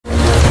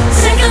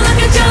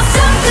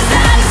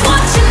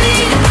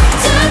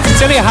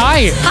Silia,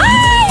 hi.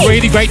 Hi!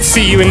 Really great to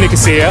see you in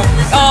Nicosia.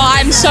 Oh,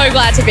 I'm so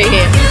glad to be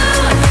here.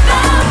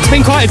 It's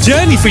been quite a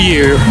journey for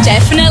you.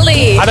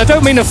 Definitely. And I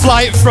don't mean a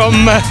flight from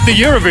the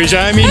Eurovision,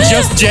 I mean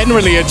just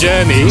generally a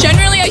journey.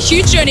 Generally a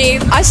huge journey.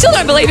 I still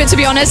don't believe it, to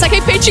be honest. I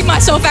keep pinching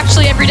myself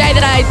actually every day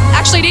that I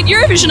actually did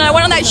Eurovision. I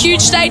went on that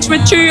huge stage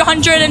with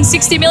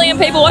 260 million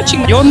people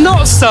watching me. You're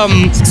not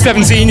some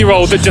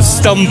 17-year-old that just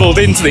stumbled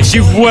into this.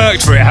 You've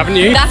worked for it, haven't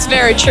you? That's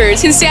very true.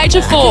 Since the age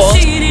of 4.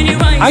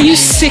 Are you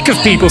sick of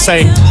people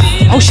saying,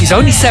 oh, she's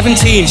only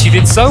 17, she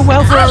did so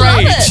well for her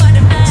age?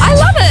 I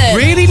love it.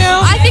 Really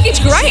now? I think it's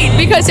great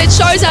because it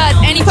shows that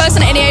any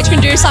person at any age can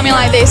do something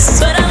like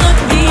this.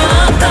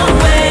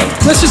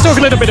 Let's just talk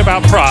a little bit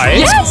about Pride.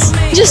 Yes!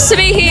 Just to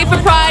be here for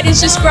Pride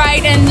is just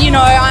great, and you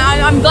know,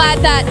 I'm glad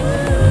that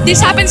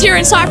this happens here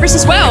in Cyprus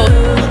as well.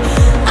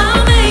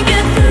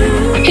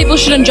 People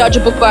shouldn't judge a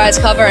book by its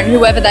cover, and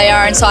whoever they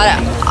are inside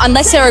it,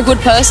 unless they're a good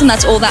person,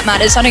 that's all that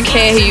matters. I don't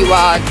care who you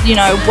are, you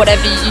know,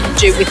 whatever you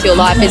do with your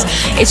life,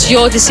 it's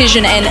your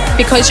decision, and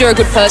because you're a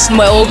good person,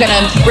 we're all going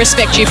to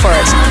respect you for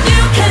it.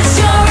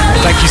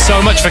 Thank you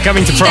so much for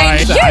coming to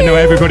Pride. I know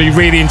everybody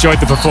really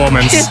enjoyed the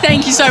performance.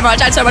 Thank you so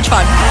much. I had so much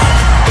fun.